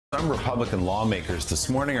Some Republican lawmakers this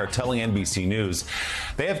morning are telling NBC News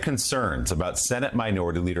they have concerns about Senate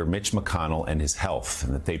Minority Leader Mitch McConnell and his health,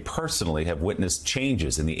 and that they personally have witnessed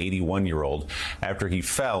changes in the 81-year-old after he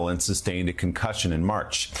fell and sustained a concussion in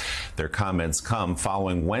March. Their comments come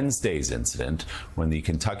following Wednesday's incident when the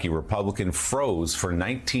Kentucky Republican froze for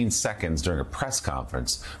 19 seconds during a press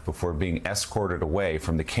conference before being escorted away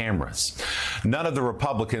from the cameras. None of the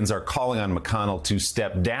Republicans are calling on McConnell to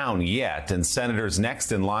step down yet, and senators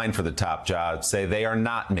next in line for the top job say they are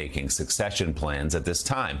not making succession plans at this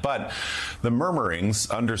time. But the murmurings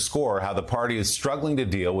underscore how the party is struggling to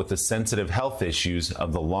deal with the sensitive health issues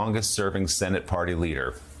of the longest-serving Senate party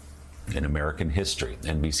leader in American history.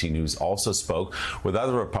 NBC News also spoke with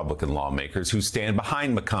other Republican lawmakers who stand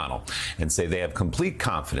behind McConnell and say they have complete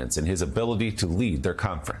confidence in his ability to lead their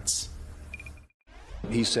conference.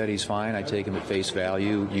 He said he's fine. I take him at face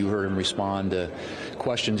value. You heard him respond to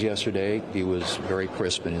questions yesterday. He was very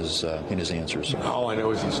crisp in his answers. All I know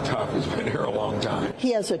is he's tough. He's been here a long time.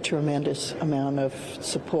 He has a tremendous amount of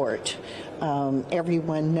support.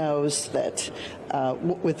 Everyone knows that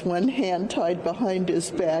with one hand tied behind his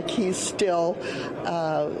back, he's still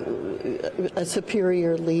a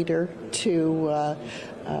superior leader to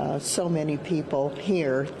so many people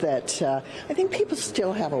here that I think people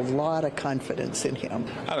still have a lot of confidence in him.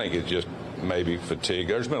 I think it's just maybe fatigue.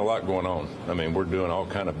 There's been a lot going on. I mean, we're doing all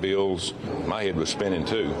kind of bills. My head was spinning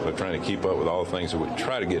too, but trying to keep up with all the things that we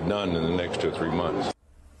try to get done in the next 2 or 3 months.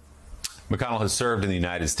 McConnell has served in the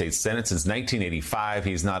United States Senate since 1985.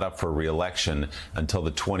 He's not up for re-election until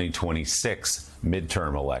the 2026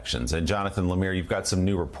 midterm elections. And Jonathan Lemire, you've got some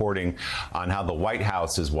new reporting on how the White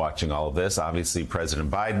House is watching all of this. Obviously, President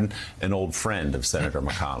Biden, an old friend of Senator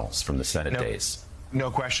McConnell's from the Senate days. No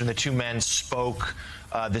question. The two men spoke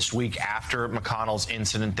this week after McConnell's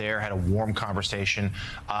incident there, had a warm conversation,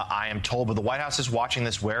 I am told. But the White House is watching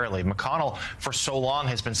this warily. McConnell, for so long,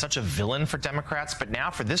 has been such a villain for Democrats. But now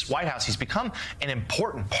for this White House, he's become an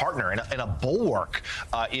important partner and a bulwark,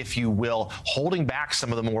 if you will, holding back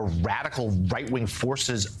some of the more radical right-wing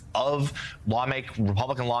forces of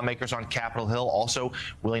Republican lawmakers on Capitol Hill, also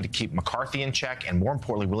willing to keep McCarthy in check and, more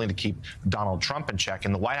importantly, willing to keep Donald Trump in check.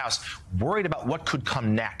 And the White House worried about what could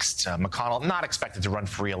come next. McConnell not expected to run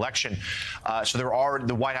for re-election. So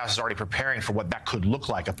the White House is already preparing for what that could look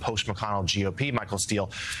like, a post-McConnell GOP, Michael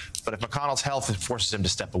Steele. But if McConnell's health forces him to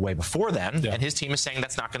step away before then, and his team is saying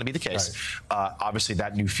that's not going to be the case, obviously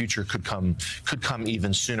that new future could come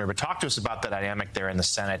even sooner. But talk to us about the dynamic there in the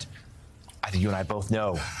Senate. I think you and I both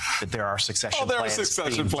know that there are succession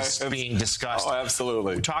plans being discussed. Oh,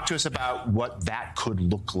 absolutely. Talk to us about what that could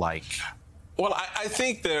look like. Well, I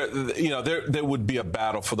think there would be a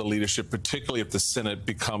battle for the leadership, particularly if the Senate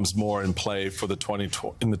becomes more in play for the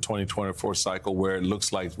 2024 cycle, where it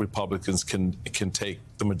looks like Republicans can take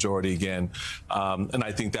the majority again. And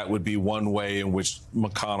I think that would be one way in which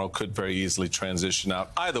McConnell could very easily transition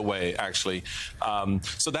out. Either way, actually.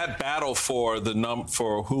 So that battle for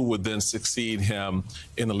who would then succeed him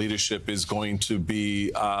in the leadership is going to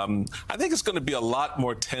be, I think it's going to be a lot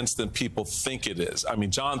more tense than people think it is. I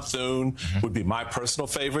mean, John Thune would be my personal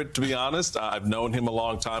favorite, to be honest. I've known him a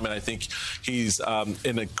long time, and I think he's an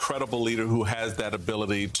incredible leader who has that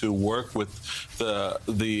ability to work with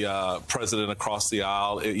the president across the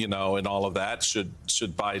aisle, and all of that, should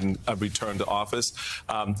Biden return to office.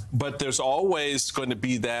 But there's always going to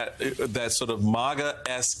be that sort of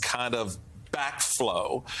MAGA-esque kind of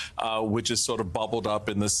backflow, which is sort of bubbled up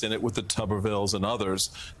in the Senate with the Tubervilles and others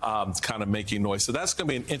kind of making noise. So that's going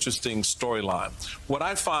to be an interesting storyline. What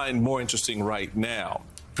I find more interesting right now,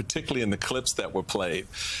 particularly in the clips that were played,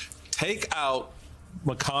 take out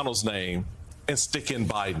McConnell's name and stick in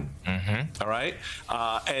Biden. All right,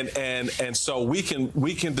 and so we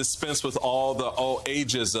can dispense with all the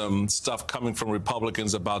ageism stuff coming from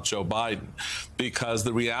Republicans about Joe Biden, because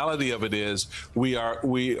the reality of it is we are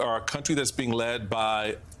a country that's being led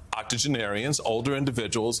by octogenarians, older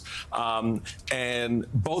individuals, and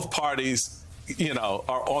both parties,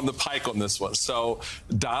 are on the pike on this one. So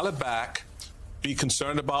dial it back. Be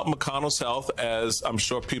concerned about McConnell's health, as I'm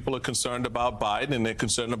sure people are concerned about Biden, and they're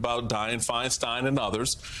concerned about Dianne Feinstein and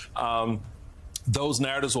others. Those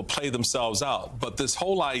narratives will play themselves out. But this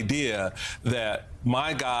whole idea that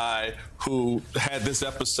my guy who had this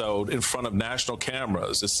episode in front of national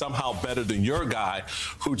cameras is somehow better than your guy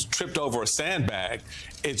who tripped over a sandbag,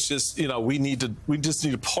 it's just, we just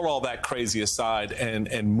need to pull all that crazy aside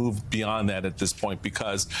and move beyond that at this point,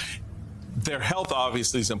 because their health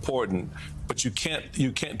obviously is important, but you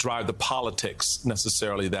can't drive the politics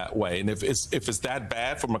necessarily that way. And if it's that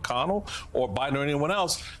bad for McConnell or Biden or anyone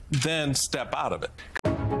else, then step out of it.